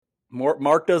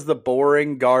Mark does the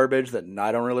boring garbage that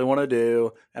I don't really want to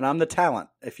do, and I'm the talent.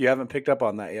 If you haven't picked up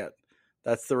on that yet,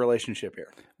 that's the relationship here.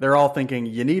 They're all thinking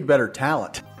you need better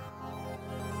talent.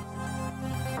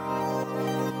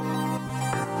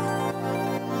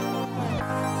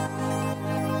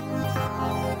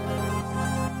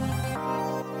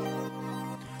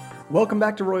 Welcome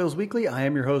back to Royals Weekly. I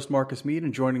am your host, Marcus Mead,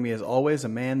 and joining me as always, a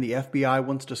man the FBI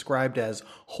once described as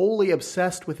wholly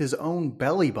obsessed with his own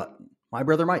belly button, my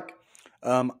brother Mike.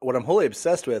 What I'm wholly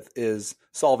obsessed with is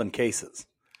solving cases.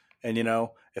 And,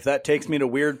 if that takes me to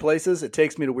weird places, it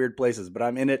takes me to weird places, but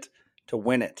I'm in it to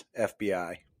win it,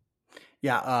 FBI.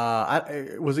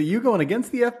 Yeah. Was it you going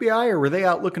against the FBI, or were they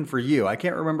out looking for you? I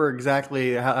can't remember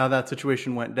exactly how that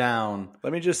situation went down.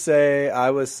 Let me just say I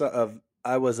was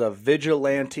a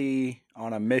vigilante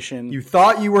on a mission. You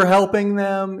thought you were helping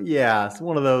them? Yeah, it's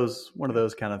one of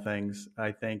those kind of things,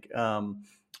 I think.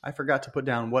 I forgot to put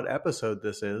down what episode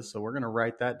this is, so we're going to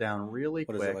write that down really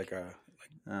quick. What is it, like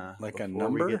a before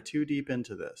number? We get too deep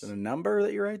into this. Is it a number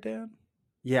that you write down?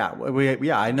 Yeah,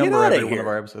 I number every one of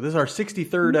our episodes. This is our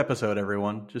 63rd episode,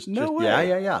 everyone. No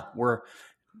way. Yeah. We're,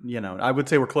 I would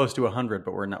say we're close to 100,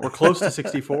 but we're not. We're close to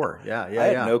 64. Yeah. I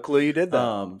had no clue you did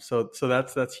that. So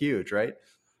that's huge, right?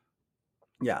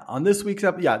 Yeah. On this week's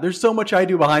episode, there's so much I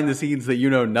do behind the scenes that you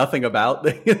know nothing about.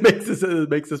 It makes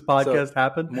this podcast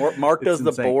happen. Mark does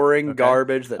the boring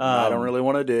garbage that I don't really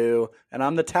want to do, and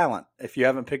I'm the talent. If you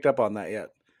haven't picked up on that yet,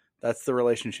 that's the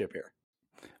relationship here.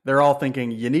 They're all thinking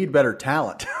you need better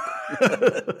talent.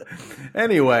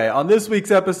 Anyway, on this week's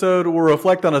episode, we'll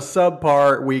reflect on a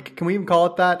subpar week. Can we even call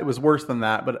it that? It was worse than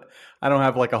that, but I don't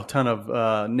have like a ton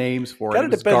of names for it.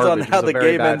 Kind of depends on how the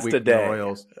game ends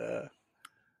today.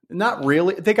 Not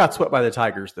really. They got swept by the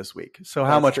Tigers this week. So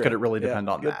how much could it really depend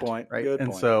on that? Good point. Right. Good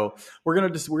and point. so we're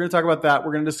gonna talk about that.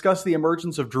 We're gonna discuss the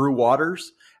emergence of Drew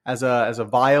Waters as a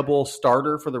viable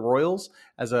starter for the Royals,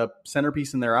 as a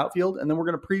centerpiece in their outfield, and then we're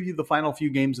gonna preview the final few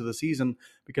games of the season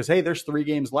because hey, there's 3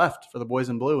 games left for the boys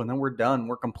in blue, and then we're done.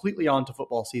 We're completely on to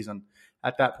football season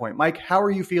at that point. Mike, how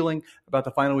are you feeling about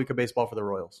the final week of baseball for the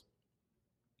Royals?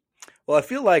 Well, I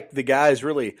feel like the guys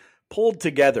really pulled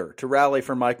together to rally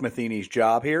for Mike Matheny's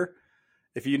job here.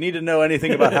 If you need to know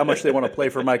anything about how much they want to play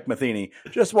for Mike Matheny,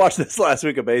 just watch this last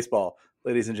week of baseball,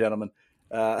 ladies and gentlemen.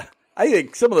 I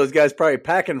think some of those guys probably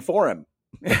packing for him.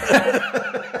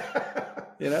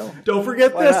 Don't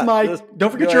forget this, not? Mike.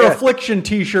 Don't forget your affliction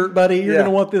T-shirt, buddy. You're going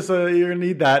to want this. You're going to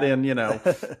need that in,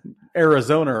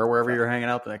 Arizona or wherever you're hanging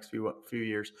out the next few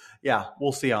years. Yeah,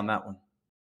 we'll see on that one.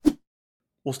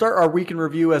 We'll start our week in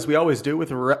review as we always do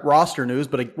with roster news,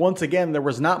 but once again, there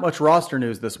was not much roster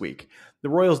news this week. The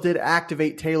Royals did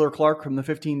activate Taylor Clark from the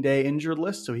 15-day injured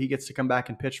list, so he gets to come back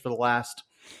and pitch for the last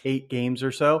 8 games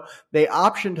or so. They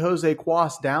optioned Jose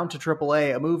Cuas down to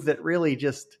AAA, a move that really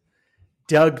just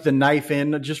dug the knife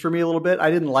in just for me a little bit. I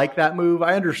didn't like that move.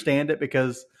 I understand it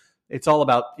because it's all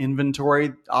about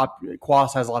inventory.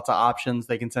 Cuas has lots of options.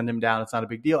 They can send him down. It's not a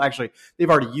big deal. Actually, they've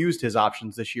already used his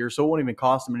options this year, so it won't even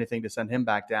cost them anything to send him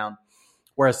back down.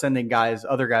 Whereas sending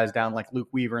other guys down like Luke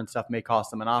Weaver and stuff may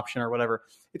cost them an option or whatever.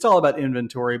 It's all about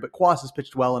inventory, but Cuas has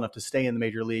pitched well enough to stay in the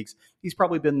major leagues. He's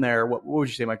probably been there, what would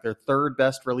you say, Mike, their 3rd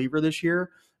best reliever this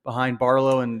year behind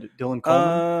Barlow and Dylan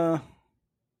Coleman?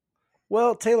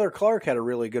 Well, Taylor Clark had a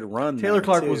really good run. Taylor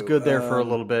Clark was good there for a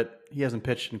little bit. He hasn't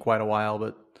pitched in quite a while,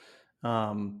 but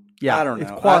I don't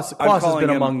know. Cuas has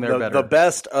been among their better. The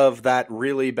best of that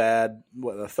really bad,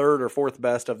 the 3rd or 4th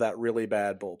best of that really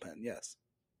bad bullpen. Yes,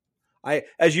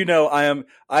 as you know, I am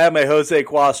a Jose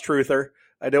Cuas truther.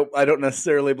 I don't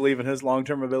necessarily believe in his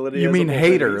long-term ability. You mean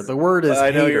hater? The word is.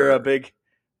 I know hater.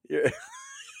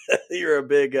 you're a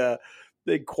big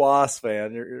Cuas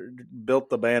fan. You're built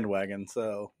the bandwagon,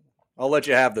 so I'll let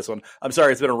you have this one. I'm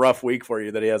sorry, it's been a rough week for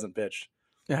you that he hasn't pitched.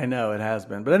 I know it has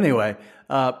been. But anyway,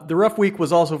 the rough week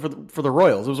was also for the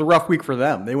Royals. It was a rough week for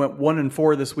them. They went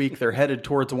 1-4 this week. They're headed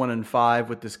towards 1-5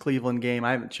 with this Cleveland game.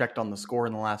 I haven't checked on the score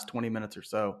in the last 20 minutes or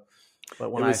so.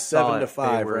 But when it was I saw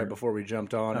 7-5 right before we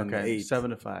jumped on. Okay,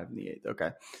 7-5 in the 8th.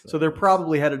 Okay. So they're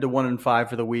probably headed to 1-5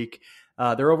 for the week.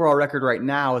 Their overall record right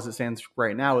now, as it stands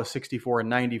right now, is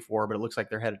 64-94, but it looks like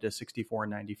they're headed to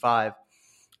 64-95.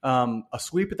 A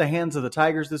sweep at the hands of the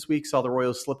Tigers this week saw the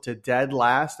Royals slip to dead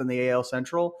last in the AL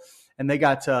Central, and they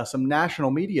got some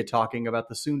national media talking about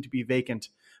the soon-to-be vacant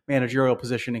managerial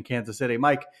position in Kansas City.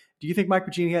 Mike, do you think Mike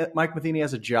Matheny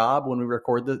has a job when we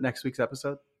record the next week's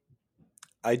episode?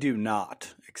 I do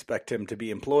not expect him to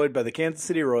be employed by the Kansas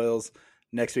City Royals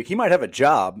next week. He might have a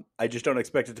job. I just don't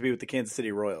expect it to be with the Kansas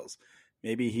City Royals.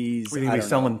 Maybe he's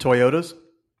selling Toyotas?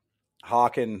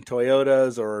 Hawking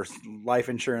Toyotas or life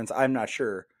insurance. I'm not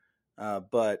sure.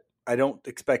 But I don't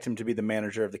expect him to be the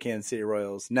manager of the Kansas City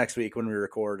Royals next week when we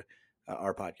record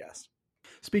our podcast.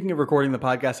 Speaking of recording the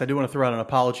podcast, I do want to throw out an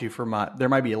apology for there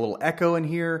might be a little echo in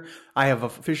here. I have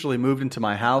officially moved into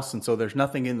my house, and so there's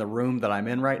nothing in the room that I'm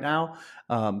in right now.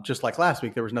 Just like last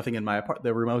week, there was nothing in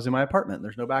the room I was in my apartment.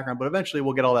 There's no background, but eventually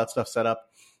we'll get all that stuff set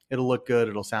up. It'll look good.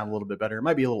 It'll sound a little bit better. It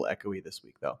might be a little echoey this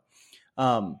week, though.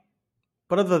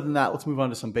 But other than that, let's move on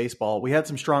to some baseball. We had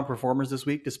some strong performers this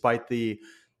week, despite the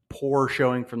poor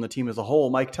showing from the team as a whole.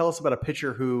 Mike, tell us about a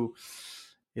pitcher who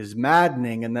is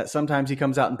maddening, and that sometimes he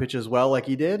comes out and pitches well like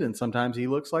he did, and sometimes he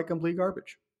looks like complete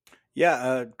garbage.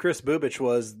 Yeah, Chris Bubic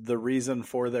was the reason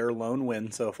for their lone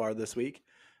win so far this week.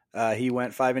 He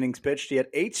went 5 innings pitched. He had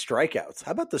 8 strikeouts.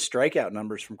 How about the strikeout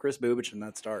numbers from Chris Bubic in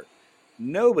that start?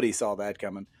 Nobody saw that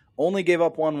coming. Only gave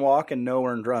up 1 walk and no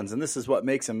earned runs, and this is what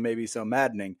makes him maybe so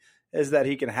maddening, is that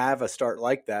he can have a start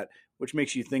like that, which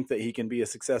makes you think that he can be a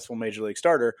successful Major League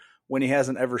starter when he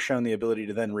hasn't ever shown the ability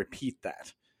to then repeat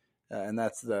that. And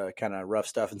that's the kind of rough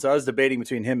stuff. And so I was debating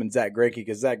between him and Zach Greinke,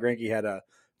 because Zach Greinke had a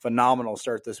phenomenal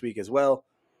start this week as well.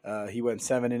 He went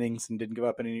 7 innings and didn't give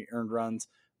up any earned runs.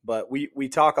 But we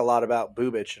talk a lot about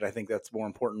Bubic, and I think that's more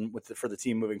important for the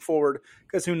team moving forward,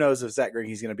 because who knows if Zach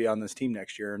Greinke is going to be on this team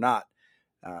next year or not.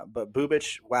 But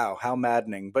Bubic, wow, how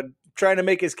maddening. But trying to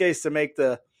make his case to make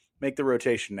the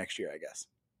rotation next year, I guess.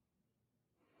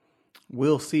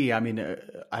 We'll see. I mean,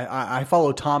 I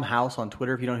follow Tom House on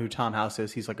Twitter. If you don't know who Tom House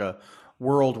is, he's like a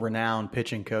world-renowned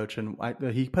pitching coach. And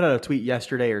he put out a tweet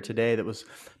yesterday or today that was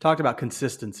talked about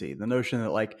consistency. The notion that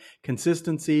like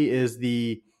consistency is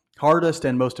the hardest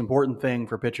and most important thing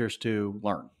for pitchers to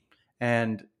learn.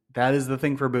 And that is the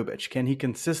thing for Bubic. Can he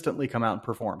consistently come out and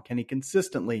perform? Can he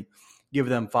consistently give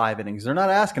them 5 innings? They're not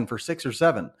asking for 6 or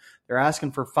 7. They're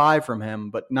asking for 5 from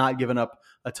him, but not giving up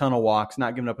a ton of walks,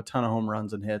 not giving up a ton of home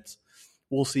runs and hits.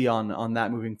 We'll see on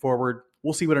that moving forward.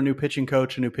 We'll see what a new pitching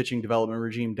coach, a new pitching development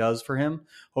regime does for him.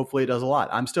 Hopefully it does a lot.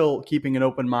 I'm still keeping an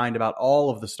open mind about all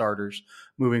of the starters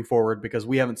moving forward, because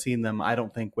we haven't seen them, I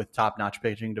don't think, with top-notch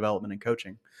pitching development and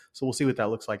coaching. So we'll see what that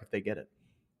looks like if they get it.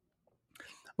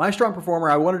 My strong performer,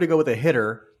 I wanted to go with a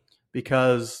hitter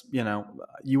because,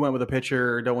 you went with a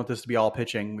pitcher. Don't want this to be all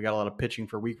pitching. We got a lot of pitching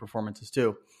for weak performances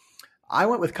too. I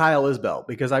went with Kyle Isbell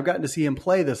because I've gotten to see him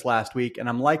play this last week, and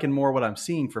I'm liking more what I'm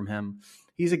seeing from him.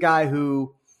 He's a guy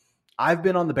who I've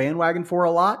been on the bandwagon for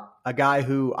a lot, a guy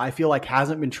who I feel like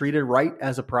hasn't been treated right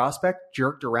as a prospect,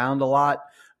 jerked around a lot,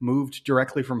 moved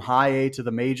directly from high A to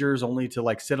the majors, only to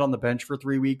like sit on the bench for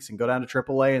 3 weeks and go down to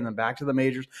AAA and then back to the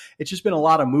majors. It's just been a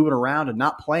lot of moving around and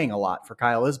not playing a lot for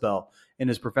Kyle Isbell in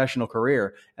his professional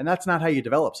career. And that's not how you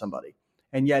develop somebody.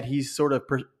 And yet he's sort of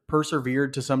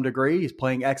persevered to some degree. He's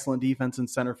playing excellent defense in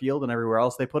center field and everywhere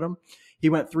else they put him. He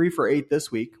went 3 for 8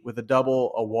 this week with a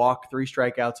double, a walk, 3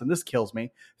 strikeouts, and this kills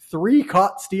me. 3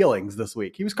 caught stealings this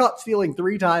week. He was caught stealing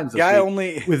 3 times this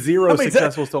week with 0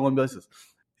 successful stolen bases.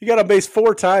 He got on base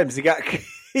 4 times. He got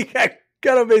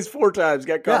on base 4 times.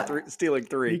 Got caught stealing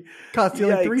 3. He caught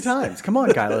stealing 3 times. Come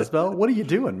on, Kyle Isbell. What are you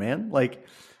doing, man?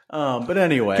 But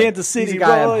anyway, Kansas City he's a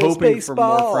guy Royals I'm hoping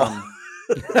baseball. for more from.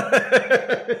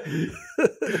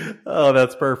 Oh,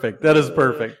 that's perfect. That is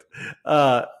perfect.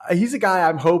 He's a guy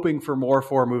I'm hoping for more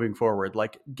for moving forward.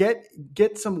 Like get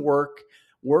some work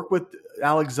with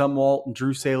Alex Zumwalt and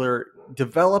Drew Saylor,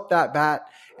 develop that bat.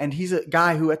 And he's a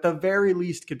guy who at the very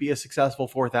least could be a successful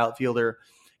 4th outfielder,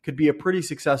 could be a pretty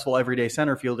successful everyday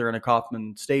center fielder in a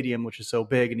Kauffman Stadium, which is so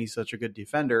big, and he's such a good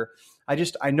defender.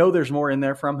 I know there's more in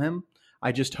there from him.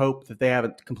 I just hope that they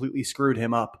haven't completely screwed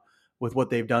him up with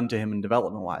what they've done to him in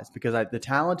development-wise, because the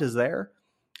talent is there.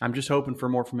 I'm just hoping for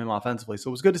more from him offensively. So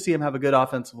it was good to see him have a good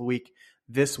offensive week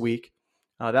this week.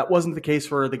 That wasn't the case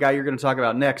for the guy you're going to talk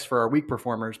about next for our week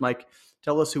performers. Mike,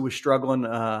 tell us who was struggling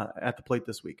at the plate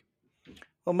this week.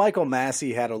 Well, Michael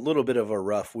Massey had a little bit of a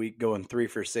rough week, going 3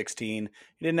 for 16.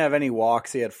 He didn't have any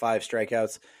walks. He had 5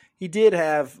 strikeouts. He did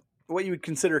have what you would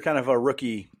consider kind of a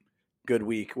rookie good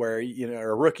week, where or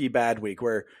a rookie bad week,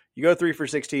 where you go 3 for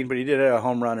 16, but he did have a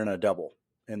home run and a double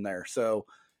in there. So,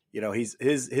 he's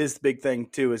his big thing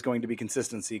too is going to be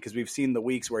consistency, because we've seen the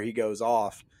weeks where he goes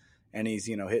off and he's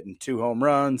hitting 2 home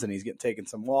runs and he's taking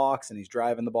some walks and he's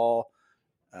driving the ball.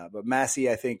 But Massey,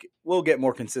 I think, will get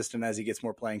more consistent as he gets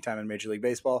more playing time in Major League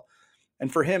Baseball.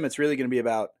 And for him, it's really going to be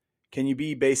about, can you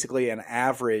be basically an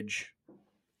average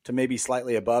to maybe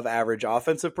slightly above average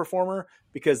offensive performer,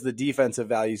 because the defensive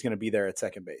value is going to be there at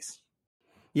second base.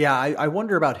 Yeah, I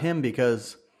wonder about him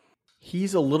because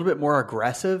he's a little bit more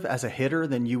aggressive as a hitter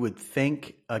than you would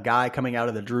think a guy coming out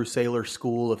of the Drew Saylor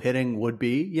school of hitting would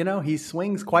be. He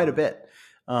swings quite a bit.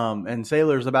 And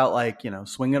Saylor's about like,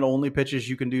 swinging only pitches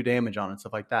you can do damage on and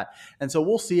stuff like that. And so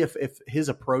we'll see if his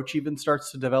approach even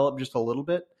starts to develop just a little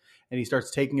bit and he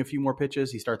starts taking a few more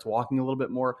pitches. He starts walking a little bit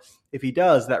more. If he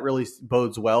does, that really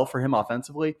bodes well for him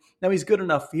offensively. Now he's good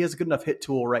enough. He has a good enough hit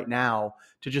tool right now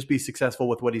to just be successful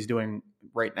with what he's doing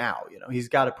right now. He's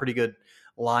got a pretty good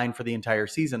line for the entire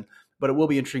season, but it will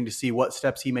be interesting to see what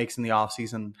steps he makes in the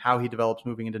offseason, how he develops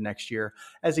moving into next year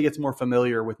as he gets more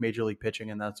familiar with major league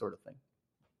pitching and that sort of thing.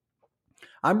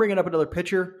 I'm bringing up another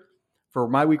pitcher for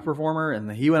my week performer,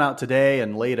 and he went out today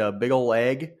and laid a big old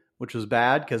egg, which was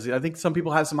bad because I think some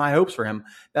people have some high hopes for him.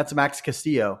 That's Max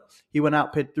Castillo. He went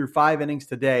out, pitched through 5 innings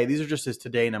today. These are just his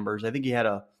today numbers. I think he had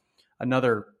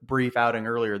another brief outing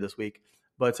earlier this week.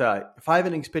 But 5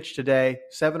 innings pitched today,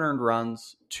 7 earned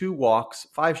runs, 2 walks,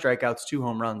 5 strikeouts, 2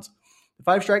 home runs. The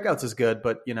 5 strikeouts is good,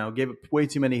 but, gave up way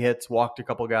too many hits, walked a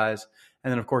couple guys.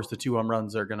 And then, of course, the 2 home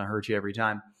runs are going to hurt you every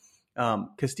time.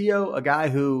 Castillo, a guy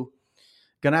who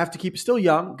going to have to keep still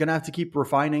young, going to have to keep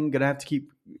refining, going to have to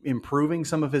keep improving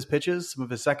some of his pitches, some of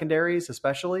his secondaries,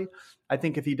 especially. I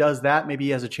think if he does that, maybe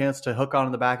he has a chance to hook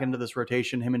on the back end of this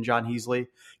rotation. Him and John Heasley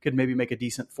could maybe make a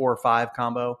decent 4 or 5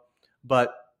 combo,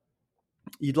 but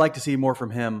you'd like to see more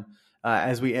from him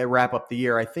as we wrap up the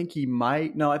year. I think he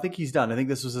might. No, I think he's done. I think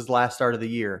this was his last start of the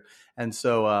year. And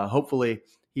so hopefully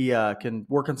he can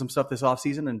work on some stuff this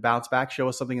offseason and bounce back, show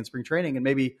us something in spring training, and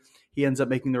maybe he ends up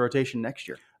making the rotation next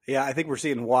year. Yeah, I think we're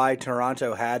seeing why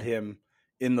Toronto had him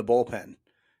in the bullpen.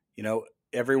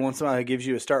 Every once in a while he gives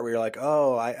you a start where you're like,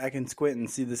 oh, I can squint and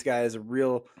see this guy as a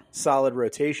real solid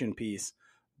rotation piece.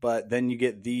 But then you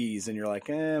get these and you're like,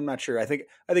 I'm not sure. I think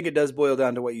it does boil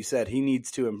down to what you said. He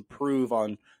needs to improve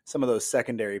on some of those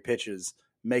secondary pitches,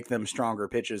 make them stronger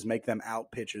pitches, make them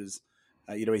out pitches.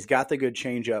 He's got the good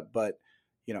changeup, but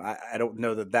I don't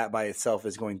know that by itself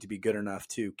is going to be good enough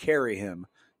to carry him.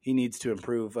 He needs to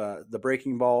improve the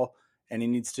breaking ball, and he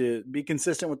needs to be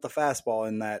consistent with the fastball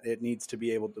in that it needs to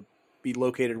be able to be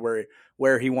located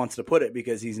where he wants to put it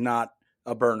because he's not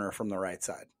a burner from the right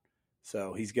side.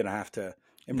 So he's going to have to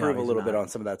improve a little bit on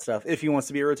some of that stuff if he wants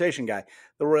to be a rotation guy.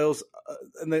 The Royals,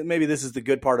 and maybe this is the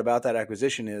good part about that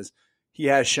acquisition, is he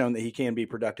has shown that he can be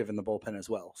productive in the bullpen as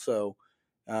well. So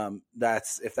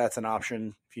if that's an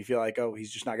option, if you feel like, oh,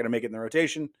 he's just not going to make it in the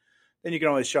rotation, then you can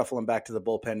always shuffle him back to the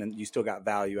bullpen and you still got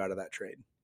value out of that trade.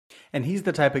 And he's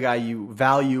the type of guy you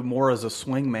value more as a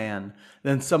swing man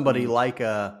than somebody like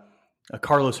a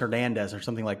Carlos Hernandez or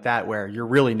something like that, where you're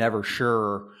really never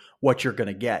sure what you're going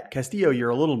to get. Castillo,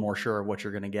 you're a little more sure of what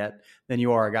you're going to get than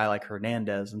you are a guy like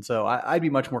Hernandez. And so I'd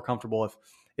be much more comfortable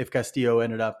if Castillo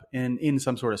ended up in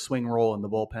some sort of swing role in the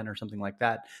bullpen or something like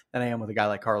that than I am with a guy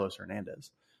like Carlos Hernandez.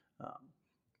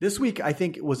 This week, I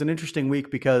think, was an interesting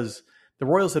week because the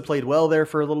Royals had played well there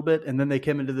for a little bit, and then they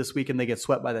came into this week and they get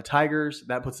swept by the Tigers.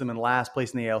 That puts them in last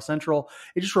place in the AL Central.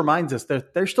 It just reminds us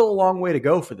that there's still a long way to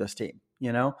go for this team.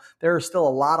 There are still a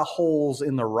lot of holes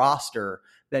in the roster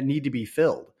that need to be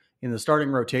filled. In the starting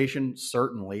rotation,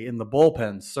 certainly. In the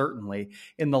bullpen, certainly.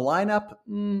 In the lineup,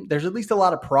 there's at least a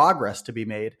lot of progress to be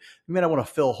made. We may not want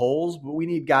to fill holes, but we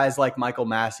need guys like Michael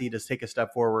Massey to take a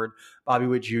step forward, Bobby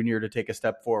Witt Jr. to take a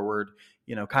step forward,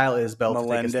 Kyle Isbell to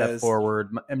take a step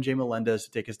forward, MJ Melendez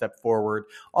to take a step forward.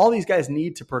 All these guys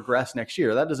need to progress next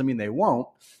year. That doesn't mean they won't.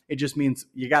 It just means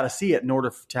you got to see it in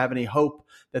order to have any hope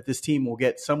that this team will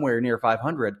get somewhere near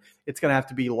 500. It's going to have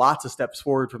to be lots of steps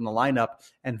forward from the lineup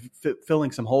and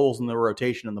filling some holes in the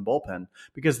rotation in the bullpen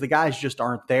because the guys just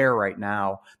aren't there right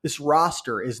now. This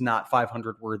roster is not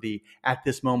 500 worthy at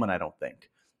this moment, I don't think,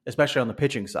 especially on the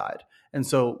pitching side. And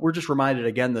so we're just reminded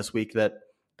again this week that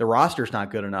the roster's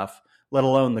not good enough, let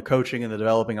alone the coaching and the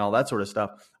developing, all that sort of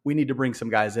stuff. We need to bring some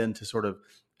guys in to sort of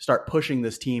start pushing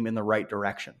this team in the right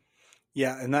direction.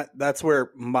 Yeah, and that's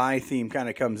where my theme kind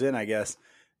of comes in, I guess,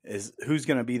 is who's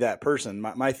going to be that person.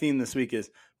 My theme this week is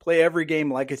play every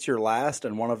game like it's your last,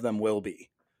 and one of them will be.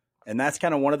 And that's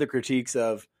kind of one of the critiques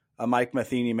of a Mike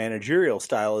Matheny managerial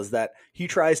style is that he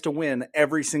tries to win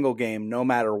every single game no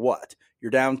matter what.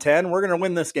 You're down 10, we're going to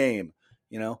win this game,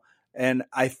 And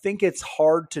I think it's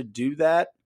hard to do that.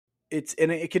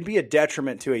 And it can be a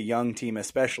detriment to a young team,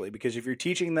 especially because if you're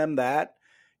teaching them that,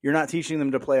 you're not teaching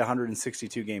them to play a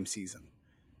 162-game season.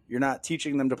 You're not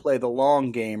teaching them to play the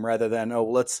long game rather than,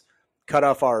 let's cut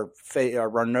off our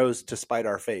nose to spite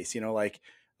our face.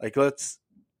 Let's.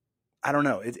 I don't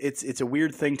know. It's a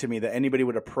weird thing to me that anybody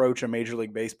would approach a Major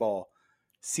League Baseball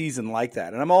season like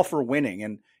that. And I'm all for winning.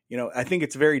 And I think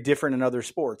it's very different in other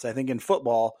sports. I think in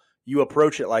football you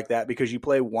approach it like that because you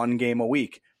play one game a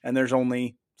week, and there's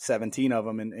only 17 of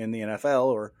them in the NFL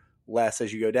or less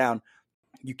as you go down.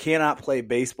 You cannot play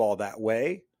baseball that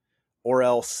way, or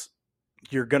else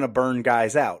you're going to burn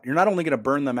guys out. You're not only going to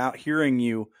burn them out hearing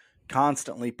you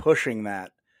constantly pushing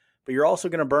that, but you're also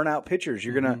going to burn out pitchers.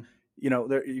 You're going to, you're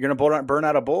going to burn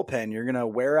out a bullpen. You're going to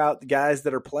wear out the guys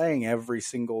that are playing every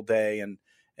single day.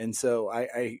 And so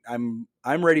I'm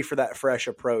ready for that fresh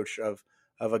approach of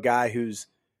a guy who's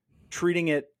treating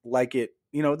it like it,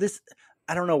 this,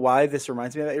 I don't know why this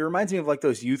reminds me of that. It reminds me of like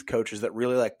those youth coaches that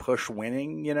really like push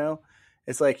winning,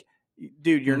 it's like,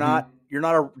 dude, you don't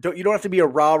have to be a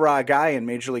rah-rah guy in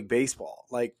Major League Baseball.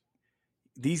 Like,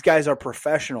 these guys are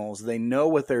professionals. They know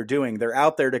what they're doing. They're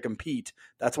out there to compete.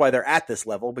 That's why they're at this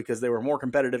level, because they were more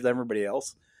competitive than everybody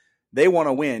else. They want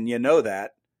to win. You know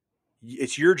that.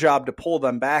 It's your job to pull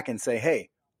them back and say, hey,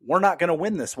 we're not going to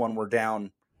win this one. We're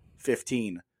down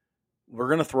 15. We're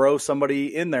going to throw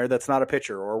somebody in there that's not a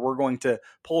pitcher, or we're going to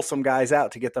pull some guys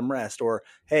out to get them rest, or,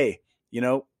 hey,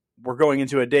 we're going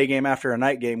into a day game after a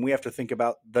night game. We have to think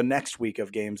about the next week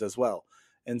of games as well.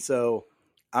 And so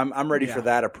I'm ready for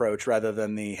that approach rather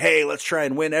than the, hey, let's try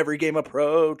and win every game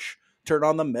approach. Turn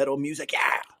on the metal music.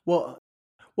 Yeah. Well,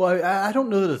 I don't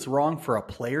know that it's wrong for a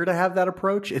player to have that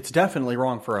approach. It's definitely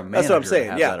wrong for a manager. That's what I'm saying.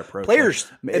 To have yeah. that approach.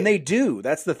 Players, and they do.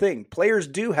 That's the thing. Players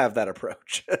do have that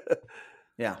approach.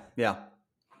 Yeah.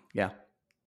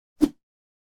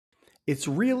 It's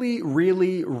really,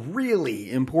 really,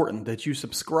 really important that you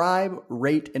subscribe,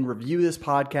 rate, and review this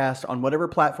podcast on whatever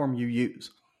platform you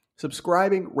use.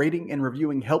 Subscribing, rating, and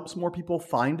reviewing helps more people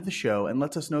find the show and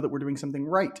lets us know that we're doing something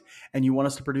right and you want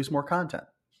us to produce more content.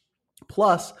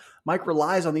 Plus, Mike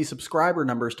relies on these subscriber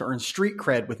numbers to earn street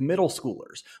cred with middle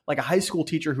schoolers, like a high school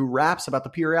teacher who raps about the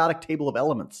periodic table of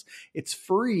elements. It's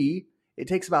free. It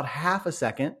takes about half a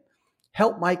second.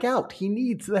 Help Mike out. He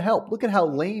needs the help. Look at how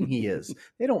lame he is.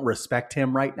 They don't respect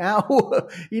him right now.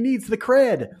 He needs the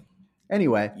cred.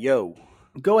 Anyway.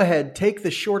 Go ahead. Take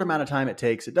the short amount of time it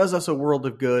takes. It does us a world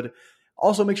of good.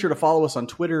 Also, make sure to follow us on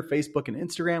Twitter, Facebook, and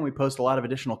Instagram. We post a lot of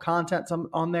additional content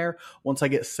on there. Once I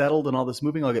get settled and all this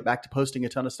moving, I'll get back to posting a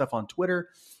ton of stuff on Twitter.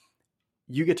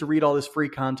 You get to read all this free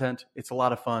content. It's a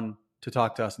lot of fun to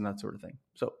talk to us and that sort of thing.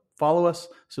 So follow us,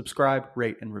 subscribe,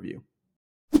 rate, and review.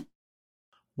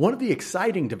 One of the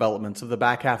exciting developments of the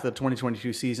back half of the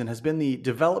 2022 season has been the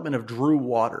development of Drew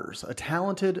Waters, a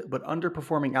talented but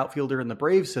underperforming outfielder in the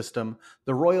Braves system.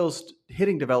 The Royals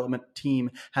hitting development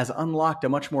team has unlocked a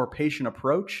much more patient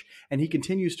approach, and he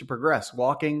continues to progress,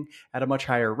 walking at a much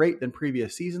higher rate than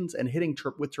previous seasons and hitting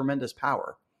with tremendous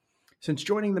power. Since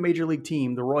joining the Major League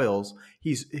team, the Royals,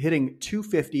 he's hitting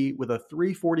 .250 with a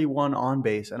 .341 on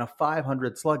base and a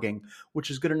 .500 slugging,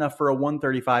 which is good enough for a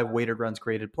 .135 weighted runs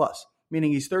created plus,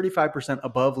 meaning he's 35%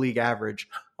 above league average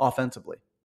offensively.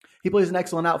 He plays an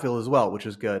excellent outfield as well, which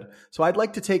is good. So I'd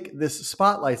like to take this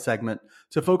spotlight segment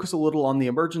to focus a little on the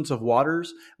emergence of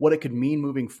Waters, what it could mean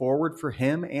moving forward for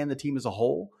him and the team as a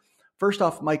whole. First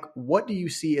off, Mike, what do you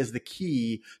see as the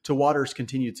key to Waters'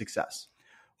 continued success?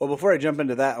 Well, before I jump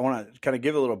into that, I want to kind of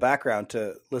give a little background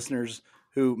to listeners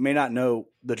who may not know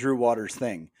the Drew Waters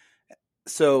thing.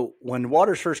 So when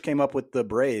Waters first came up with the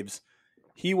Braves,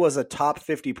 he was a top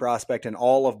 50 prospect in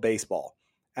all of baseball.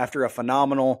 After a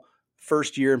phenomenal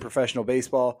first year in professional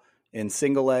baseball in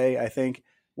single A, I think.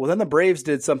 Well, then the Braves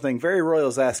did something very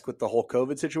Royals-esque with the whole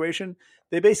COVID situation.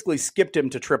 They basically skipped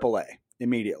him to AAA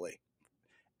immediately.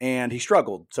 And he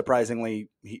struggled, surprisingly,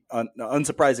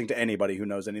 unsurprising to anybody who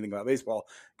knows anything about baseball.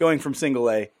 Going from single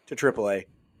A to AAA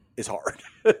is hard.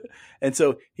 And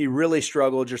so he really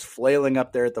struggled, just flailing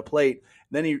up there at the plate.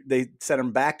 Then they sent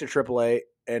him back to AAA,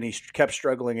 and he kept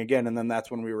struggling again, and then that's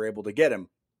when we were able to get him.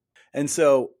 And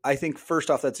so I think,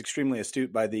 first off, that's extremely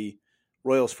astute by the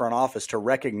Royals front office to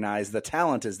recognize the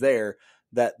talent is there,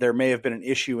 that there may have been an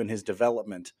issue in his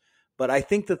development. But I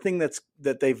think the thing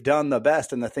that they've done the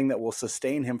best and the thing that will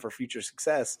sustain him for future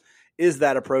success is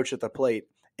that approach at the plate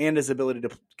and his ability to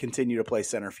continue to play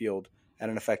center field at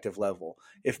an effective level.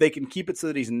 If they can keep it so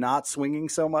that he's not swinging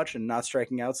so much and not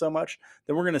striking out so much,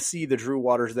 then we're going to see the Drew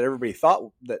Waters that everybody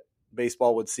thought that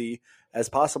baseball would see as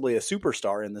possibly a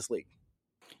superstar in this league.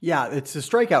 Yeah, it's a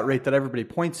strikeout rate that everybody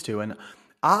points to. And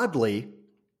oddly,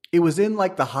 it was in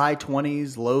like the high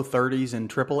 20s, low 30s in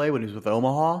AAA when he was with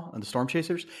Omaha and the Storm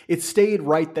Chasers. It stayed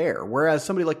right there. Whereas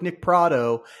somebody like Nick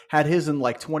Pratto had his in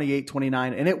like 28,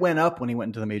 29, and it went up when he went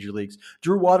into the major leagues.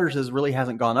 Drew Waters really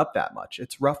hasn't gone up that much.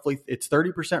 It's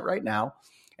 30% right now.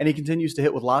 And he continues to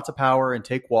hit with lots of power and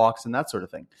take walks and that sort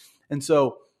of thing. And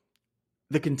so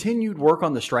the continued work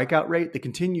on the strikeout rate, the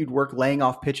continued work laying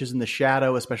off pitches in the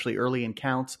shadow, especially early in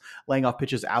counts, laying off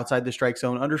pitches outside the strike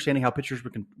zone, understanding how pitchers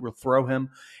will throw him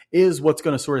is what's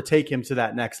going to sort of take him to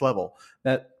that next level,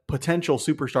 that potential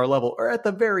superstar level, or at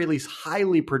the very least,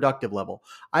 highly productive level.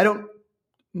 I don't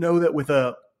know that with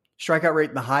a strikeout rate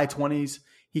in the high 20s.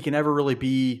 He can never really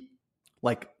be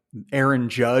like Aaron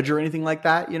Judge or anything like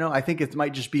that. I think it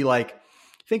might just be like,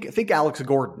 think Alex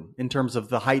Gordon in terms of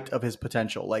the height of his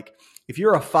potential. Like if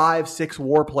you're a 5-6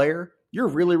 WAR player, you're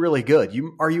really, really good.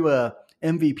 Are you a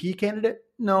MVP candidate?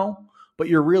 No, but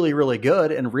you're really, really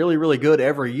good, and really, really good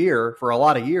every year for a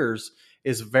lot of years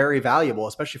is very valuable,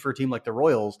 especially for a team like the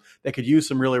Royals that could use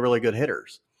some really, really good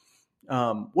hitters.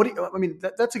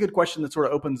 That's a good question that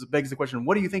sort of begs the question.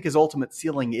 What do you think his ultimate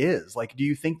ceiling is? Like, do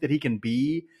you think that he can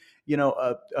be,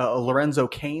 a Lorenzo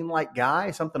Cain like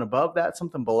guy, something above that,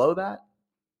 something below that?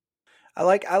 I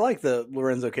like the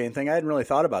Lorenzo Cain thing. I hadn't really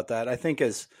thought about that. I think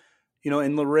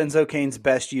in Lorenzo Cain's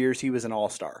best years, he was an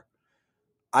all-star.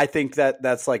 I think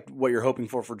that's like what you're hoping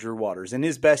for Drew Waters. In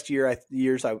his best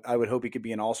years, I would hope he could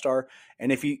be an all-star.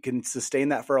 And if he can sustain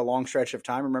that for a long stretch of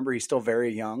time, remember he's still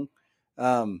very young,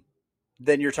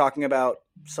 then you're talking about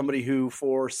somebody who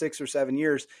for 6 or 7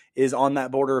 years is on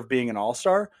that border of being an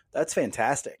all-star. That's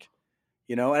fantastic.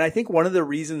 And I think one of the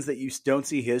reasons that you don't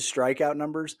see his strikeout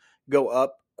numbers go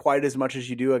up quite as much as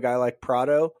you do a guy like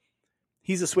Prado,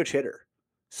 he's a switch hitter.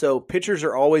 So pitchers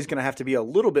are always going to have to be a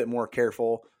little bit more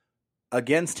careful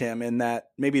against him in that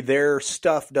maybe their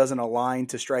stuff doesn't align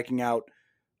to striking out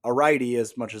a righty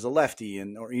as much as a lefty.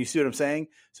 Or you see what I'm saying?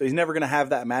 So he's never going to have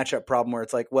that matchup problem where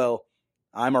it's like, well,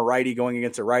 I'm a righty going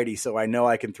against a righty, so I know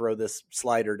I can throw this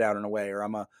slider down and away, or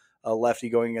I'm a lefty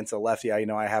going against a lefty. I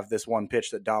know I have this one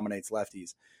pitch that dominates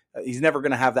lefties. He's never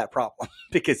going to have that problem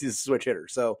because he's a switch hitter.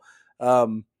 So,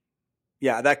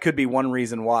 that could be one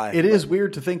reason why. It is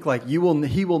weird to think like he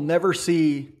will never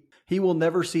see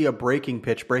a breaking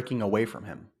pitch breaking away from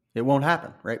him. It won't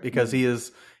happen, right? Because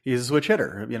he's a switch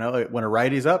hitter. When a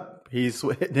righty's up, he's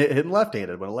hitting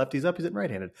left-handed. When a lefty's up, he's hitting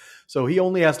right-handed. So he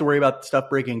only has to worry about stuff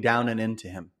breaking down and into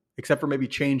him, except for maybe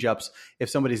change-ups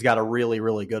if somebody's got a really,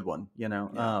 really good one. That's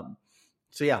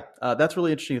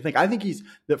really interesting to think. I think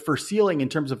for ceiling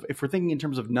if we're thinking in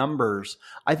terms of numbers,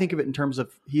 I think of it in terms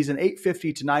of he's an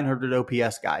 850 to 900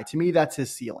 OPS guy. To me, that's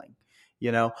his ceiling.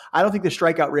 I don't think the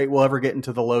strikeout rate will ever get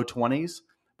into the low 20s,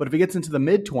 but if he gets into the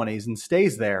mid 20s and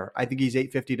stays there, I think he's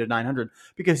 850 to 900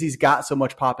 because he's got so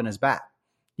much pop in his bat.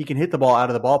 He can hit the ball out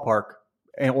of the ballpark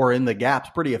or in the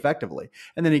gaps pretty effectively.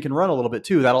 And then he can run a little bit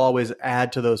too. That'll always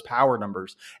add to those power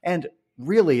numbers. And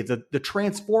really the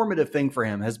transformative thing for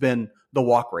him has been the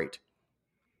walk rate.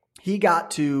 He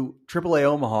got to AAA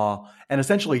Omaha and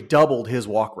essentially doubled his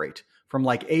walk rate from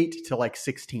like 8 to like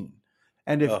 16.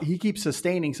 And if he keeps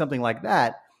sustaining something like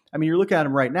that, I mean, you're looking at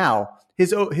him right now,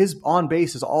 his on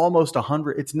base is almost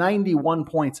 100. It's 91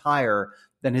 points higher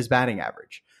than his batting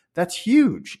average. That's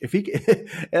huge.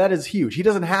 That is huge. He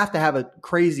doesn't have to have a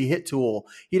crazy hit tool.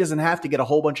 He doesn't have to get a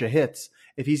whole bunch of hits.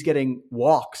 If he's getting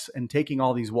walks and taking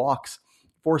all these walks,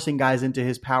 forcing guys into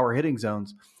his power hitting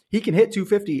zones, he can hit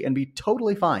 250 and be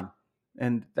totally fine.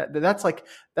 And that's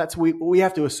we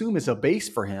have to assume is a base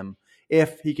for him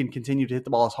if he can continue to hit the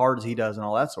ball as hard as he does and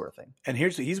all that sort of thing. And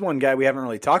he's one guy we haven't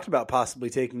really talked about possibly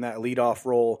taking that leadoff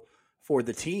role for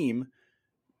the team.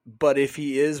 But if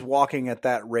he is walking at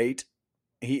that rate,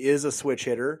 he is a switch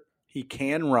hitter. He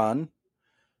can run.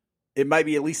 It might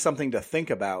be at least something to think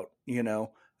about,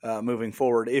 moving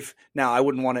forward. Now I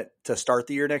wouldn't want it to start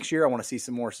the year next year. I want to see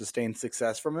some more sustained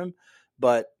success from him.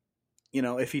 But,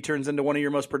 if he turns into one of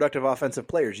your most productive offensive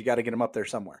players, you got to get him up there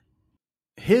somewhere.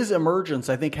 His emergence,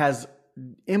 I think, has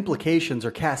implications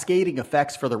or cascading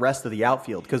effects for the rest of the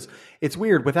outfield, because it's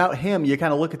weird. Without him, you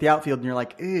kind of look at the outfield and you're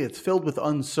like, it's filled with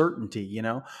uncertainty.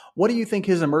 What do you think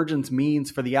his emergence means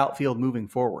for the outfield moving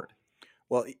forward?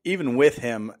 Well, even with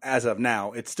him as of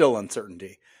now, it's still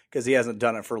uncertainty because he hasn't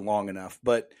done it for long enough.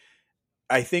 But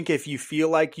I think if you feel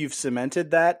like you've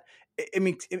cemented that,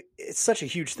 it's such a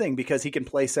huge thing because he can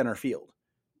play center field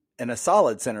and a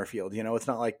solid center field. It's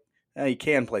not like he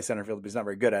can play center field, but he's not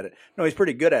very good at it. No, he's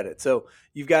pretty good at it. So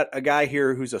you've got a guy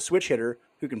here who's a switch hitter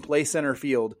who can play center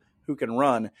field, who can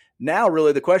run. Now,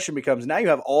 really, the question becomes, now you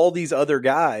have all these other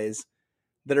guys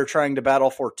that are trying to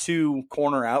battle for 2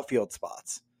 corner outfield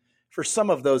spots. For some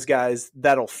of those guys,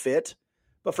 that'll fit.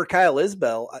 But for Kyle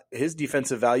Isbell, his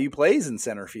defensive value plays in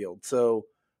center field. So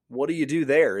what do you do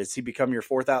there? Is he become your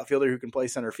 4th outfielder who can play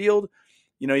center field?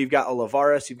 You've got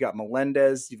Olivares, you've got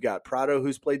Melendez, you've got Prado,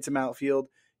 who's played some outfield.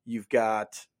 You've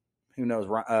got, who knows,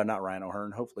 not Ryan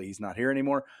O'Hearn. Hopefully he's not here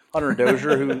anymore. Hunter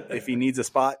Dozier, who, if he needs a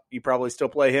spot, you probably still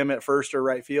play him at first or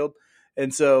right field.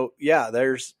 And so,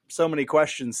 there's so many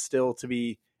questions still to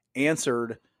be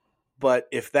answered. But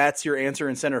if that's your answer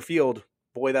in center field,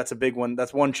 boy, that's a big one.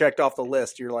 That's one checked off the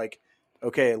list. You're like,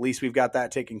 okay, at least we've got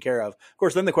that taken care of. Of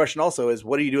course, then the question also is,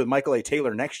 what do you do with Michael A.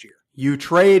 Taylor next year? You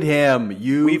trade him.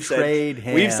 We've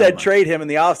said trade him in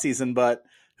the offseason, but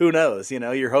who knows?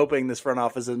 You're hoping this front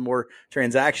office is more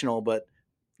transactional, but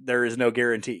there is no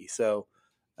guarantee. So,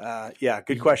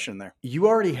 good question there. You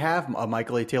already have a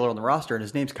Michael A. Taylor on the roster, and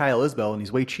his name's Kyle Isbell, and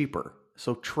he's way cheaper.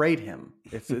 So trade him.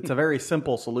 It's a very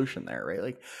simple solution there,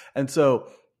 right? And so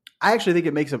I actually think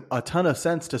it makes a ton of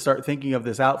sense to start thinking of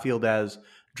this outfield as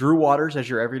Drew Waters as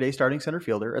your everyday starting center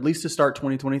fielder, at least to start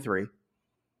 2023.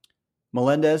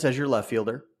 Melendez as your left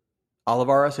fielder.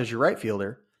 Olivares as your right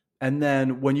fielder. And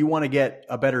then when you want to get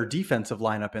a better defensive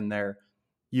lineup in there,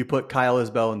 you put Kyle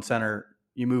Isbell in center.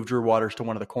 You move Drew Waters to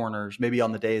one of the corners. Maybe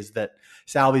on the days that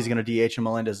Salvi's going to DH and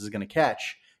Melendez is going to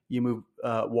catch, you move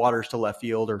Waters to left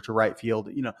field or to right field.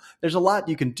 There's a lot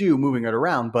you can do moving it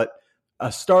around, but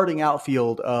a starting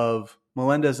outfield of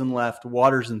Melendez in left,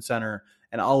 Waters in center,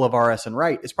 and Olivares in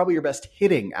right is probably your best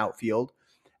hitting outfield.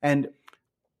 And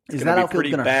is that outfield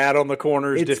pretty bad on the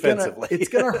corners defensively? It's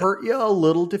going to hurt you a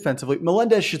little defensively.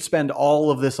 Melendez should spend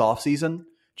all of this offseason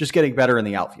just getting better in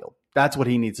the outfield. That's what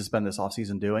he needs to spend this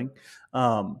offseason doing.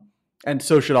 And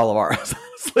so should Olivares,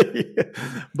 honestly.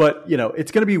 But,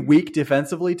 it's going to be weak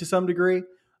defensively to some degree.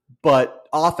 But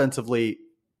offensively,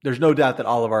 there's no doubt that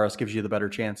Olivares gives you the better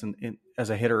chance as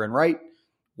a hitter in right.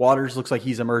 Waters looks like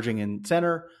he's emerging in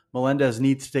center. Melendez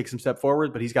needs to take some step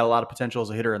forward, but he's got a lot of potential as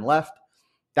a hitter in left.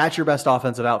 That's your best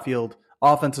offensive outfield.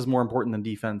 Offense is more important than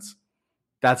defense.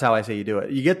 That's how I say you do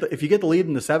it. If you get the lead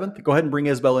in the 7th, go ahead and bring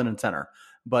Isbell in center.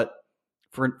 But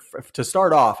to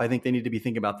start off, I think they need to be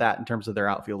thinking about that in terms of their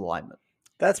outfield alignment.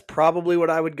 That's probably what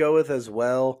I would go with as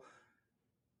well.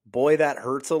 Boy, that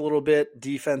hurts a little bit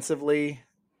defensively.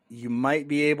 You might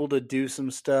be able to do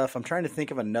some stuff. I'm trying to think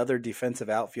of another defensive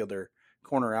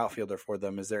corner outfielder for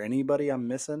them. Is there anybody I'm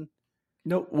missing?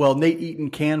 No. Well, Nate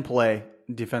Eaton can play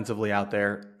defensively out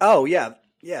there. Oh, yeah.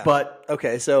 Yeah. But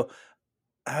okay, so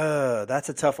that's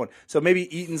a tough one. So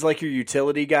maybe Eaton's like your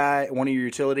utility guy, one of your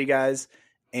utility guys.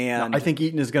 And I think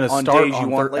Eaton is going to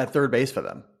start at third base for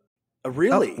them.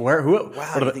 Really? Wow.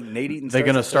 I think Nate Eaton. They're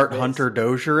going to start Hunter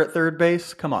Dozier at third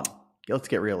base. Come on, let's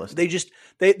get realistic.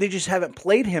 They just haven't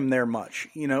played him there much,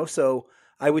 So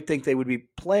I would think they would be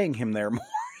playing him there more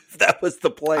if that was the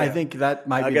plan. I think that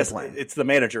might be the plan. It's the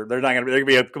manager. They're going to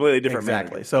be a completely different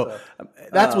manager. So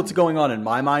that's what's going on in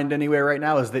my mind anyway right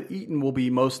now is that Eaton will be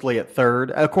mostly at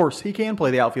third. Of course, he can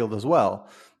play the outfield as well.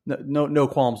 No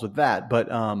qualms with that,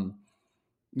 but.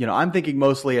 I'm thinking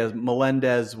mostly as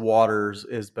Melendez, Waters,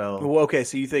 Isbell. Well, okay,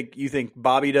 so you think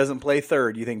Bobby doesn't play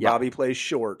third? You think Bobby plays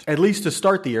short? At least to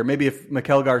start the year. Maybe if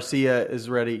Maikel Garcia is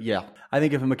ready, yeah. I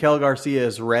think if Maikel Garcia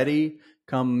is ready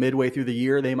come midway through the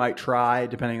year, they might try,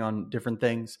 depending on different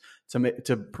things,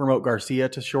 to promote Garcia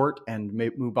to short and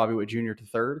move Bobby Witt Jr. to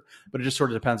third. But it just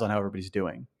sort of depends on how everybody's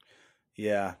doing.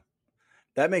 Yeah.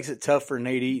 That makes it tough for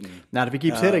Nate Eaton. Not if he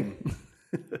keeps hitting.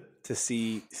 To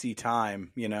see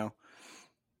time,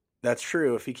 That's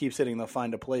true. If he keeps hitting, they'll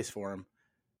find a place for him.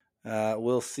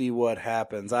 We'll see what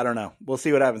happens. I don't know. We'll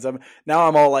see what happens. Now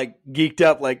I'm all like geeked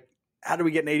up. Like, how do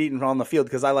we get Nate Eaton on the field?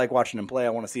 Because I like watching him play. I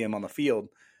want to see him on the field.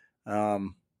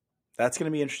 That's going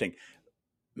to be interesting.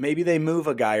 Maybe they move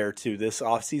a guy or two this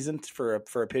offseason for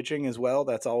a pitching as well.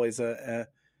 That's always a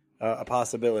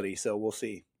possibility. So we'll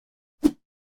see.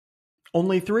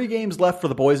 Only 3 games left for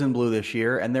the Boys in Blue this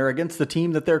year, and they're against the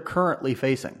team that they're currently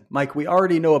facing. Mike, we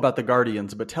already know about the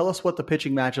Guardians, but tell us what the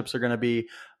pitching matchups are going to be.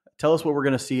 Tell us what we're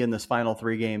going to see in this final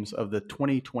 3 games of the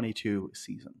 2022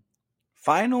 season.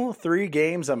 Final 3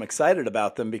 games, I'm excited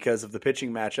about them because of the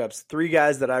pitching matchups. 3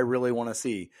 guys that I really want to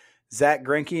see. Zach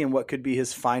Greinke and what could be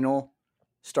his final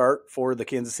start for the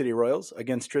Kansas City Royals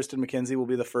against Tristan McKenzie will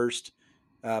be the first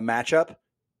matchup.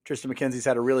 Tristan McKenzie's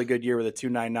had a really good year with a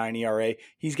 2.99 ERA.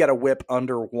 He's got a whip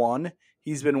under 1.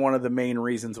 He's been one of the main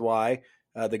reasons why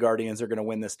the Guardians are going to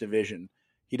win this division.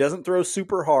 He doesn't throw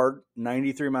super hard,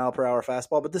 93-mile-per-hour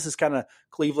fastball, but this is kind of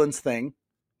Cleveland's thing.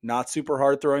 Not super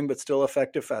hard throwing, but still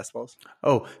effective fastballs.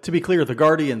 Oh, to be clear, the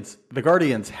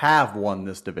Guardians have won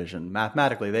this division.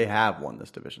 Mathematically, they have won this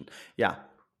division. Yeah.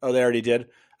 Oh, they already did?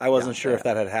 I wasn't sure if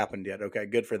that had happened yet. Okay,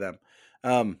 good for them.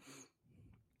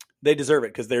 They deserve it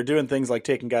because they're doing things like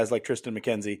taking guys like Tristan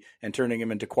McKenzie and turning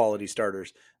him into quality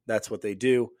starters. That's what they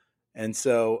do. And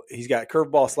so he's got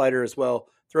curveball slider as well,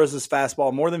 throws his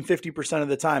fastball more than 50% of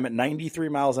the time at 93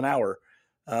 miles an hour.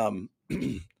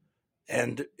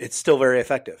 And it's still very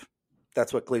effective.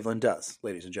 That's what Cleveland does,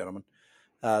 ladies and gentlemen.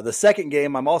 The second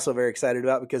game I'm also very excited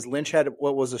about because Lynch had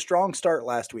what was a strong start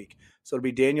last week. So it'll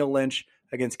be Daniel Lynch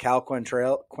against Cal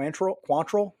Quantrill. It's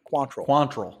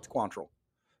Quantrill.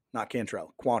 Not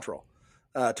Cantrell, Quantrill.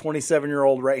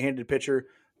 27-year-old right-handed pitcher,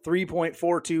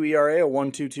 3.42 ERA, a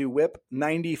 1.22 WHIP,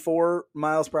 94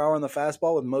 miles per hour on the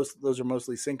fastball. With those are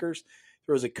mostly sinkers.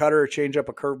 Throws a cutter, a changeup,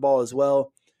 a curveball as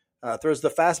well. Throws the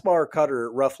fastball or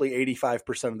cutter roughly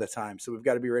 85% of the time. So we've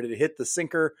got to be ready to hit the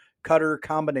sinker cutter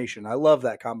combination. I love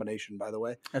that combination, by the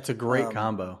way. That's a great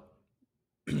combo,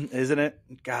 isn't it?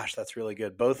 Gosh, that's really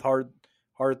good. Both hard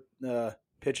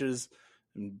pitches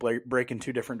and break in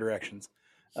two different directions.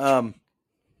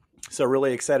 So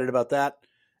really excited about that.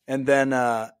 And then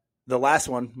the last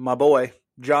one, my boy,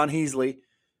 John Heasley,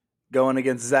 going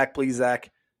against Zach Plesac,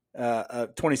 a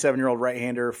 27-year-old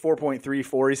right-hander,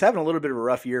 4.34. He's having a little bit of a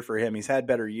rough year for him. He's had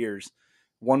better years.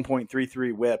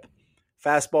 1.33 whip.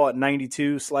 Fastball at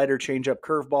 92, slider, changeup,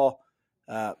 curveball.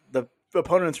 The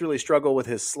opponents really struggle with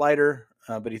his slider,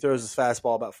 but he throws his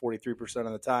fastball about 43%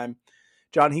 of the time.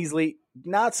 John Heasley,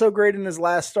 not so great in his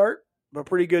last start, but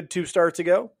pretty good 2 starts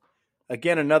ago.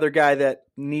 Again, another guy that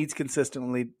needs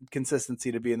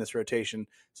consistency to be in this rotation.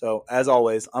 So, as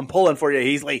always, I'm pulling for you,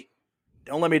 Heasley.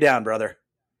 Don't let me down, brother.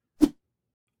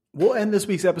 We'll end this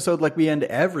week's episode like we end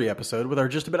every episode with our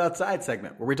Just A Bit Outside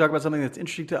segment, where we talk about something that's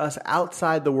interesting to us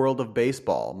outside the world of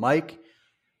baseball. Mike,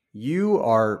 you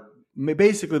are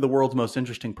basically the world's most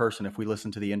interesting person if we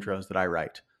listen to the intros that I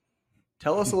write.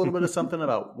 Tell us a little bit of something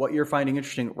about what you're finding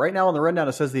interesting. Right now on the rundown,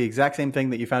 it says the exact same thing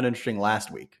that you found interesting last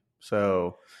week.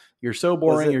 So you're so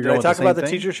boring. Did I talk about the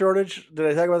teacher shortage?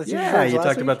 Yeah, you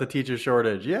talked about the teacher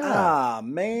shortage. Yeah. Ah,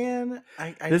 man.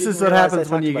 This is what happens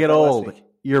when you get old.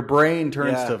 Your brain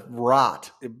turns to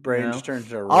rot. Your brain just turns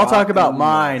to rot. I'll talk about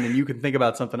mine, and you can think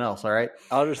about something else. All right.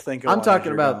 I'll just think. I'm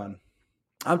talking about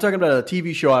a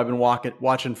TV show I've been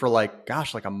watching for like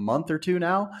a month or two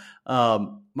now.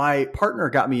 My partner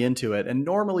got me into it, and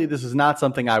normally this is not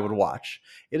something I would watch.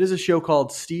 It is a show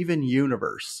called Steven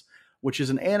Universe, which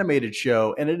is an animated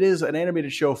show, and it is an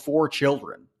animated show for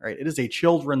children. Right? It is a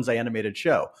children's animated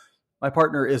show. My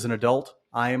partner is an adult.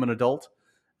 I am an adult.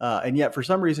 And yet, for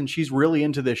some reason, she's really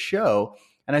into this show.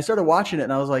 And I started watching it,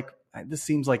 and I was like, this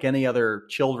seems like any other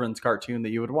children's cartoon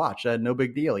that you would watch. No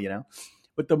big deal, you know?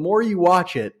 But the more you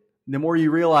watch it, the more you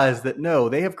realize that, no,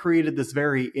 they have created this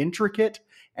very intricate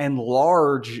and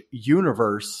large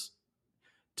universe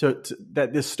that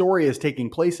this story is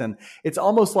taking place in. It's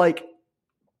almost like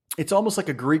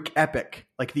a Greek epic,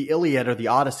 like the Iliad or the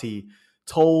Odyssey,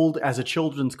 told as a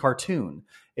children's cartoon.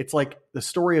 It's like the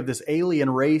story of this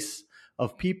alien race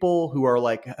of people who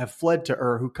are have fled to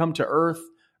Earth, who come to Earth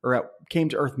or came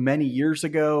to Earth many years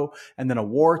ago, and then a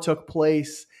war took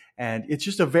place, and it's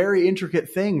just a very intricate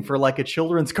thing for like a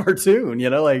children's cartoon, you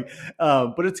know,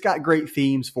 but it's got great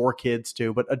themes for kids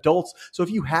too, but adults. So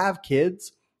if you have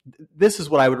kids, this is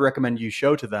what I would recommend you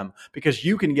show to them, because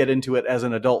you can get into it as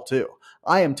an adult too.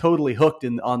 I am totally hooked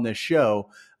on this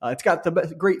show. It's got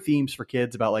the great themes for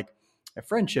kids about like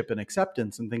friendship and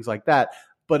acceptance and things like that.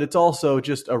 But it's also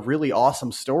just a really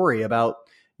awesome story about,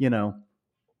 you know,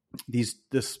 this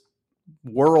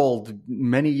world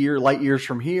many light years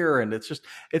from here. And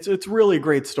it's really a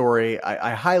great story.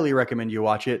 I highly recommend you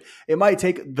watch it. It might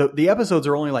take the episodes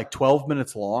are only like 12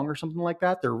 minutes long or something like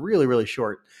that. They're really, really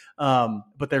short.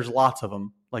 But there's lots of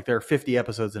them. Like there are 50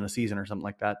 episodes in a season or something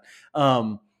like that.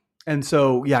 And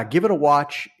so, yeah, give it a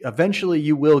watch. Eventually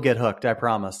you will get hooked. I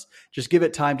promise. Just give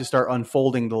it time to start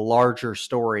unfolding the larger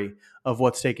story of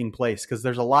what's taking place. Cause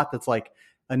there's a lot that's like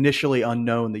initially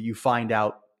unknown that you find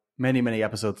out many, many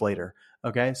episodes later.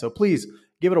 Okay. So please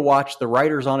give it a watch. The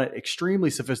writers on it, extremely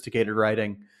sophisticated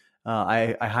writing.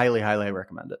 I highly, highly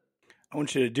recommend it. I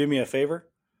want you to do me a favor.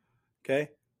 Okay.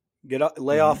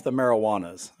 Lay off the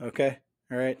marijuanas. Okay.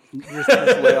 All right. Just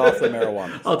lay off the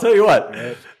marijuana. I'll tell you what,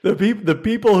 right? The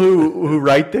people who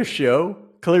write this show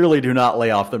clearly do not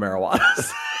lay off the marijuana.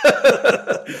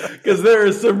 Because there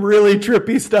is some really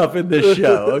trippy stuff in this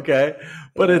show. Okay.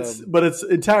 But it's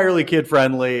entirely kid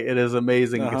friendly. It is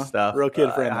amazing stuff. Real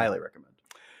kid friendly. I highly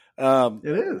recommend.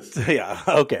 It is. Yeah.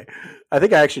 Okay. I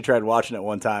think I actually tried watching it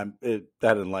one time. I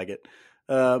didn't like it.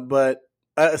 So I'm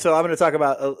going to talk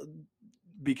about,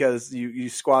 because you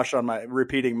squashed on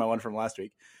repeating my one from last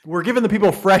week. We're giving the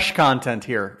people fresh content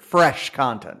here. Fresh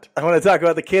content. I want to talk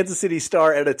about the Kansas City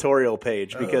Star editorial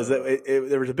page, because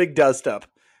there was a big dust up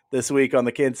this week on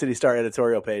the Kansas City Star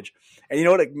editorial page. And you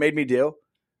know what it made me do?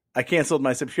 I canceled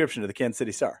my subscription to the Kansas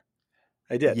City Star.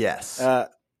 I did. Yes.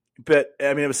 But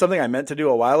I mean, it was something I meant to do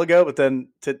a while ago, but then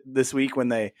this week when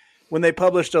they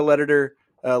published a letter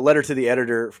to the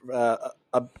editor,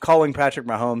 calling Patrick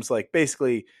Mahomes, like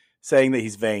basically saying that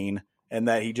he's vain and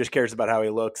that he just cares about how he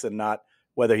looks and not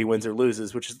whether he wins or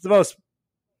loses, which is the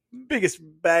biggest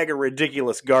bag of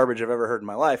ridiculous garbage I've ever heard in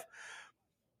my life.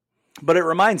 But it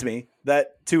reminds me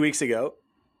that 2 weeks ago,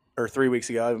 or 3 weeks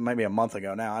ago, it might be a month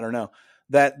ago now, I don't know,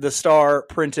 that the Star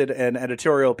printed an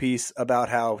editorial piece about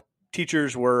how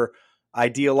teachers were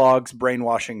ideologues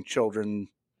brainwashing children.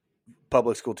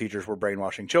 Public school teachers were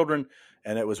brainwashing children,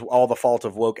 and it was all the fault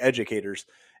of woke educators.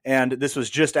 And this was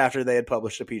just after they had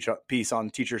published a piece on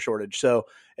teacher shortage. So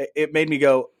it made me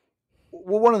go,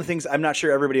 well, one of the things I'm not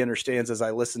sure everybody understands as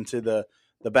I listen to the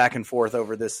back and forth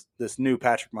over this new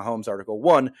Patrick Mahomes article.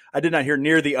 One, I did not hear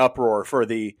near the uproar for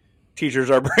the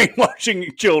teachers are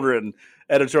brainwashing children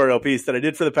editorial piece that I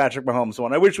did for the Patrick Mahomes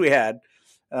one. I wish we had.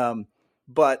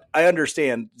 But I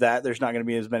understand that there's not going to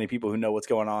be as many people who know what's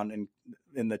going on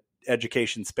in the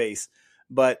education space.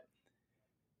 But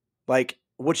like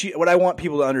what I want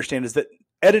people to understand is that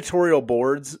editorial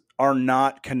boards are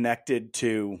not connected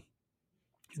to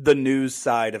the news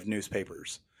side of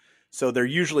newspapers. So they're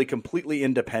usually completely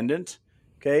independent.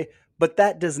 Okay. But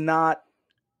that does not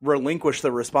relinquish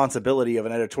the responsibility of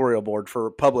an editorial board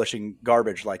for publishing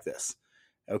garbage like this.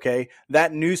 Okay.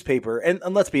 That newspaper, and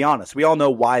let's be honest, we all know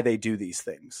why they do these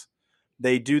things.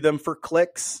 They do them for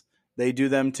clicks. They do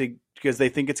them because they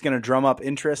think it's going to drum up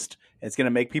interest. It's going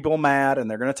to make people mad, and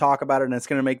they're going to talk about it, and it's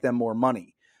going to make them more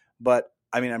money. But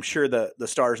I mean, I'm sure the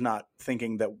Star's not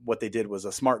thinking that what they did was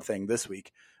a smart thing this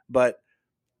week, but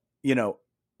you know,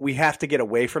 we have to get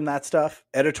away from that stuff.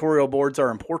 Editorial boards are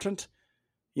important.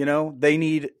 You know,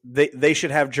 they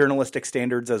should have journalistic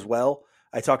standards as well.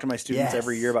 I talk to my students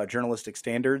every year about journalistic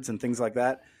standards and things like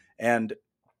that. And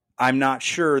I'm not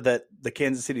sure that the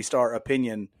Kansas City Star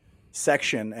opinion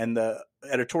section and the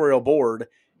editorial board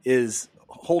is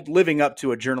living up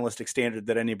to a journalistic standard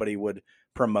that anybody would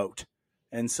promote.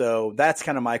 And so that's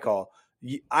kind of my call.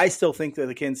 I still think that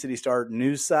the Kansas City Star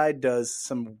news side does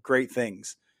some great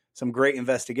things, some great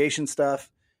investigation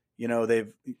stuff. You know, they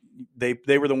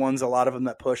were the ones, a lot of them,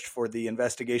 that pushed for the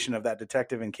investigation of that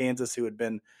detective in Kansas who had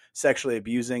been sexually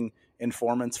abusing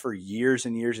informants for years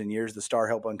and years and years. The Star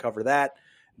helped uncover that.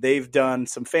 They've done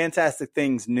some fantastic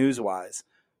things news-wise,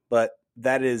 but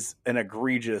that is an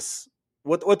egregious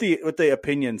what the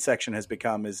opinion section has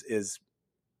become is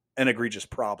an egregious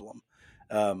problem.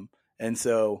 And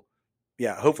so,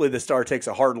 yeah, hopefully the Star takes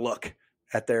a hard look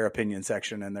at their opinion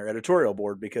section and their editorial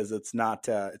board, because it's not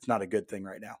a good thing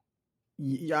right now.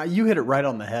 Yeah, you hit it right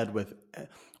on the head with.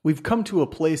 We've come to a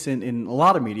place in a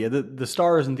lot of media. The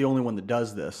Star isn't the only one that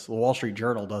does this. The Wall Street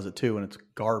Journal does it too, and it's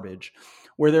garbage.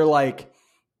 Where they're like,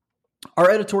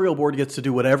 our editorial board gets to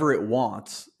do whatever it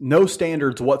wants, no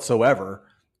standards whatsoever.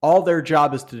 All their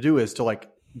job is to do is to like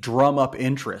drum up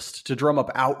interest, to drum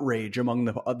up outrage among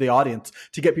the audience,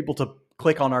 to get people to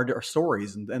click on our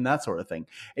stories and that sort of thing.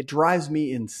 It drives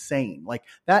me insane. Like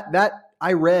that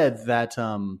I read that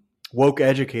woke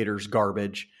educators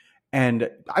garbage, and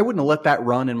I wouldn't have let that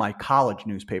run in my college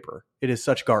newspaper. It is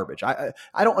such garbage. I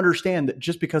don't understand that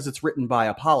just because it's written by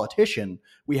a politician,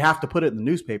 we have to put it in the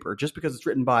newspaper. Just because it's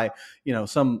written by, you know,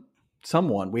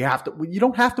 someone, we have to. You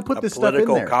don't have to put this stuff in there.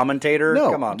 Political commentator?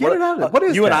 No, come on. Get it out of there. What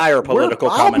is you that? and I are political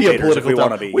commentators if we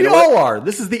want to be. We all are.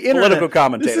 This is the internet. Political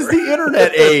commentator. This is the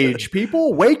internet age.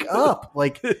 People, wake up!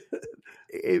 Like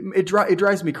it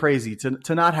drives me crazy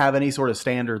to not have any sort of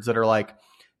standards that are like.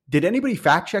 Did anybody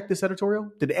fact check this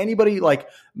editorial? Did anybody like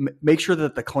make sure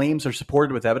that the claims are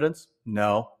supported with evidence?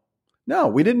 No,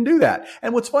 we didn't do that.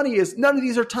 And what's funny is none of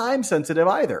these are time sensitive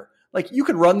either. Like you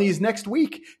could run these next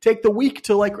week, take the week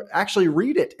to like actually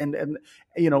read it and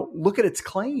you know, look at its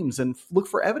claims and look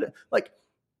for evidence. Like,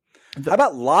 how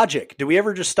about logic? Do we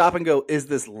ever just stop and go, is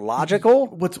this logical?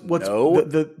 What's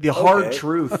the hard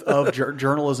truth of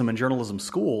journalism and journalism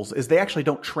schools is they actually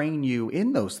don't train you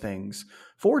in those things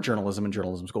for journalism and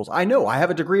journalism schools. I know I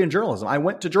have a degree in journalism. I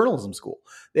went to journalism school.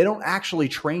 They don't actually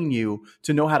train you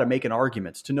to know how to make an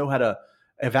argument, to know how to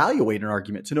evaluate an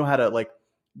argument, to know how to like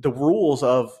the rules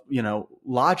of, you know,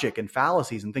 logic and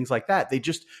fallacies and things like that. They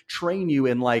just train you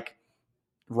in like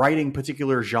writing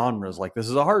particular genres, like this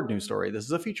is a hard news story, this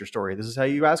is a feature story, this is how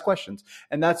you ask questions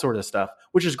and that sort of stuff,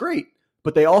 which is great.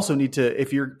 But they also need to,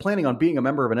 if you're planning on being a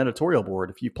member of an editorial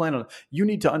board, you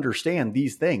need to understand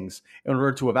these things in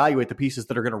order to evaluate the pieces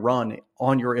that are going to run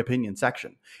on your opinion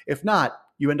section. If not,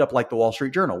 you end up like the Wall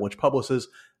Street Journal, which publishes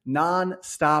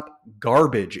nonstop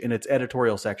garbage in its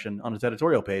editorial section on its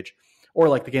editorial page, or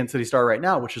like the Kansas City Star right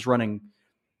now, which is running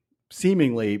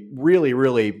seemingly really,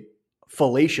 really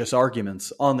fallacious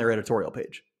arguments on their editorial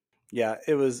page. Yeah,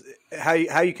 it was how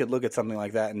you could look at something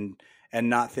like that and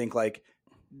not think like,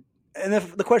 and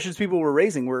the questions people were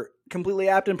raising were completely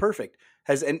apt and perfect.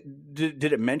 Did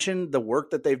it mention the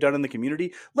work that they've done in the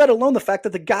community, let alone the fact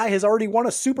that the guy has already won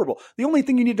a Super Bowl? The only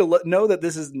thing you need to know that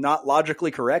this is not logically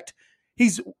correct,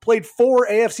 he's played 4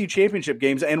 AFC championship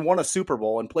games and won a Super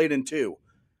Bowl and played in 2.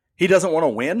 He doesn't want to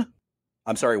win?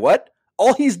 I'm sorry, what?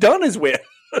 All he's done is win.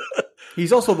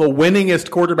 He's also the winningest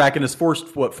quarterback in his first,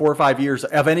 4 or 5 years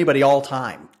of anybody all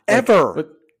time. Ever.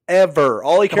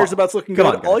 All he cares about is looking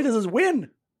good. All he does is win.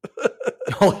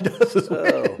 All he does is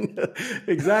win.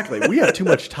 Exactly. We have too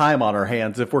much time on our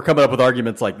hands if we're coming up with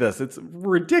arguments like this. It's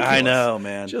ridiculous. I know,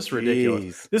 man. Just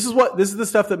ridiculous. This is the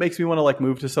stuff that makes me want to like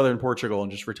move to southern Portugal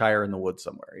and just retire in the woods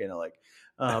somewhere,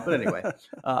 but anyway,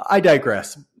 I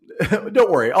digress.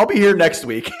 Don't worry. I'll be here next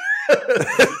week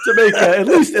to make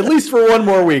at least for one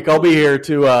more week. I'll be here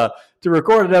to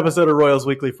record an episode of Royals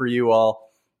Weekly for you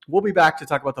all. We'll be back to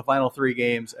talk about the final 3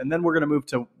 games, and then we're going to move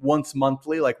to once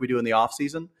monthly like we do in the off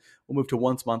season. We'll move to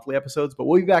once monthly episodes, but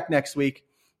we'll be back next week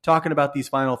talking about these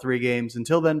final 3 games.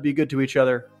 Until then, be good to each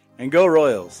other. And go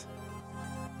Royals.